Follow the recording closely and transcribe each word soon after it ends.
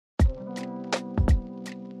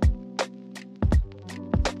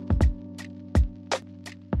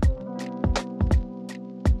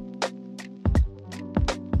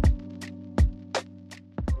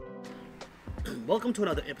Welcome to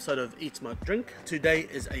another episode of Eat Smoke Drink. Today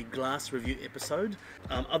is a glass review episode.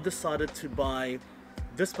 I've decided to buy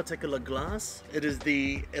this particular glass. It is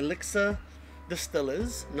the Elixir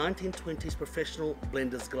Distillers 1920s Professional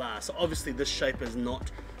Blenders glass. So obviously this shape is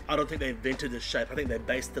not, I don't think they invented this shape. I think they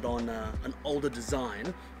based it on an older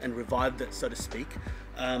design and revived it, so to speak.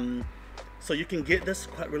 So you can get this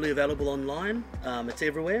quite readily available online. It's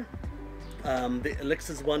everywhere. The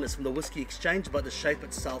Elixir's one is from the Whiskey Exchange, but the shape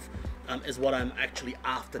itself is what I'm actually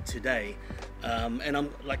after today. And I'm,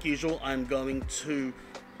 like usual, I'm going to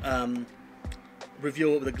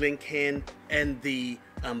review it with the Glencairn and the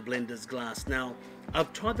Blender's glass. Now,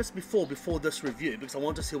 I've tried this before this review because I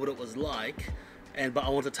want to see what it was like, but I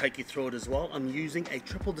want to take you through it as well. I'm using a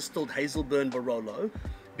triple distilled Hazelburn Barolo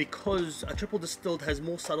because a triple distilled has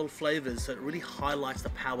more subtle flavors, so it really highlights the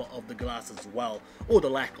power of the glass as well, or the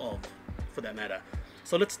lack of, for that matter.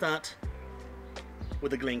 So let's start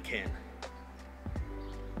with the Glencairn.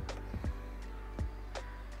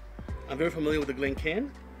 I'm very familiar with the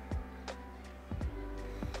Glencairn.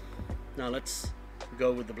 Now let's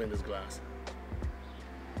go with the Blender's glass.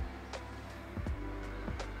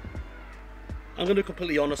 I'm going to be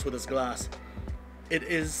completely honest with this glass. It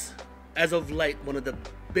is, as of late, one of the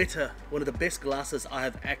best glasses I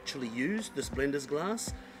have actually used, this Blender's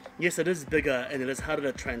glass. Yes, it is bigger and it is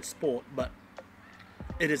harder to transport, but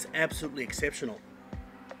it is absolutely exceptional.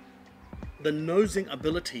 The nosing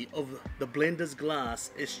ability of the Blender's glass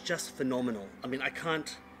is just phenomenal. I mean,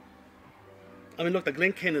 look, the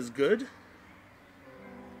Glencairn is good,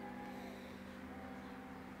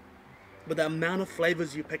 but the amount of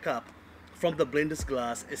flavors you pick up from the Blender's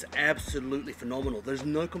glass is absolutely phenomenal. There's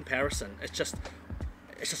no comparison. It's just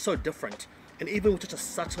so different. And even with such a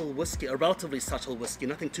subtle whiskey, a relatively subtle whiskey,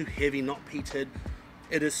 nothing too heavy, not peated,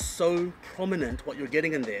 it is so prominent what you're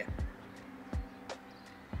getting in there.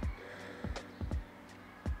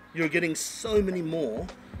 You're getting so many more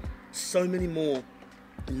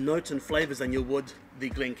notes and flavors than you would the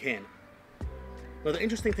Glencairn. Now the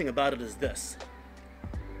interesting thing about it is this.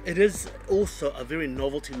 It is also a very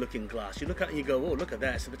novelty looking glass. You look at it and you go, oh, look at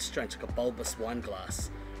that, it's a bit strange, like a bulbous wine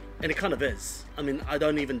glass. And it kind of is. I mean, I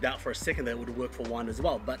don't even doubt for a second that it would work for wine as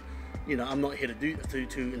well, but you know, I'm not here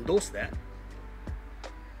to endorse that.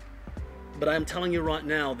 But I'm telling you right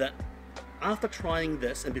now that after trying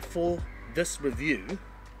this and before this review,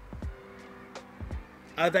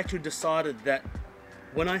 I've actually decided that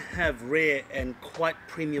when I have rare and quite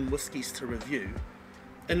premium whiskies to review,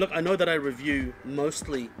 and look, I know that I review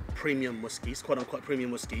mostly premium whiskies, quote unquote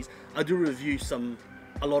premium whiskies. I do review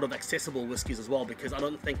a lot of accessible whiskies as well, because I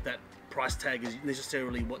don't think that price tag is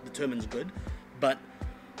necessarily what determines good. But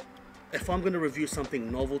if I'm going to review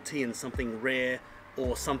something novelty and something rare,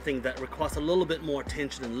 or something that requires a little bit more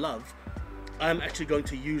attention and love, I'm actually going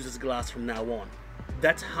to use this glass from now on.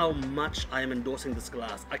 That's how much I am endorsing this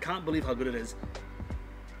glass. I can't believe how good it is.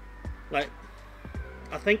 Like,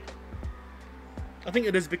 I think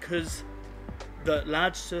it is because the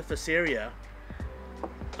large surface area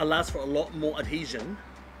allows for a lot more adhesion,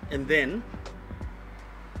 and then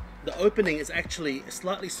the opening is actually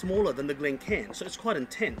slightly smaller than the Glencairn, so it's quite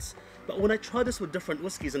intense. But when I try this with different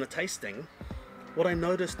whiskies in a tasting, what I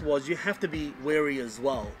noticed was you have to be wary as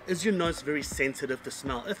well. Is your nose very sensitive to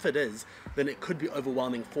smell? If it is, then it could be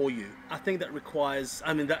overwhelming for you. I think that requires,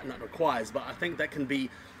 I think that can be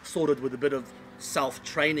sorted with a bit of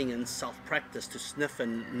self-training and self-practice to sniff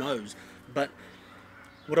and nose. But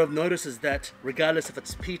what I've noticed is that regardless if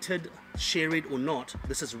it's peated, sherried or not,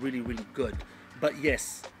 this is really, really good. But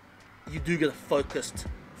yes, you do get a focused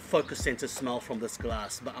center smell from this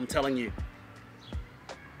glass. But I'm telling you,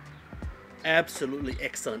 absolutely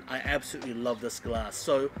excellent. I absolutely love this glass.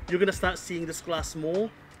 So you're going to start seeing this glass more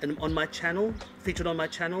on my channel, featured on my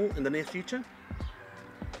channel in the near future.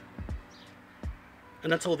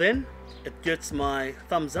 And until then, it gets my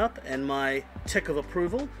thumbs up and my tick of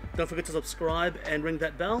approval. Don't forget to subscribe and ring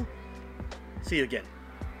that bell. See you again.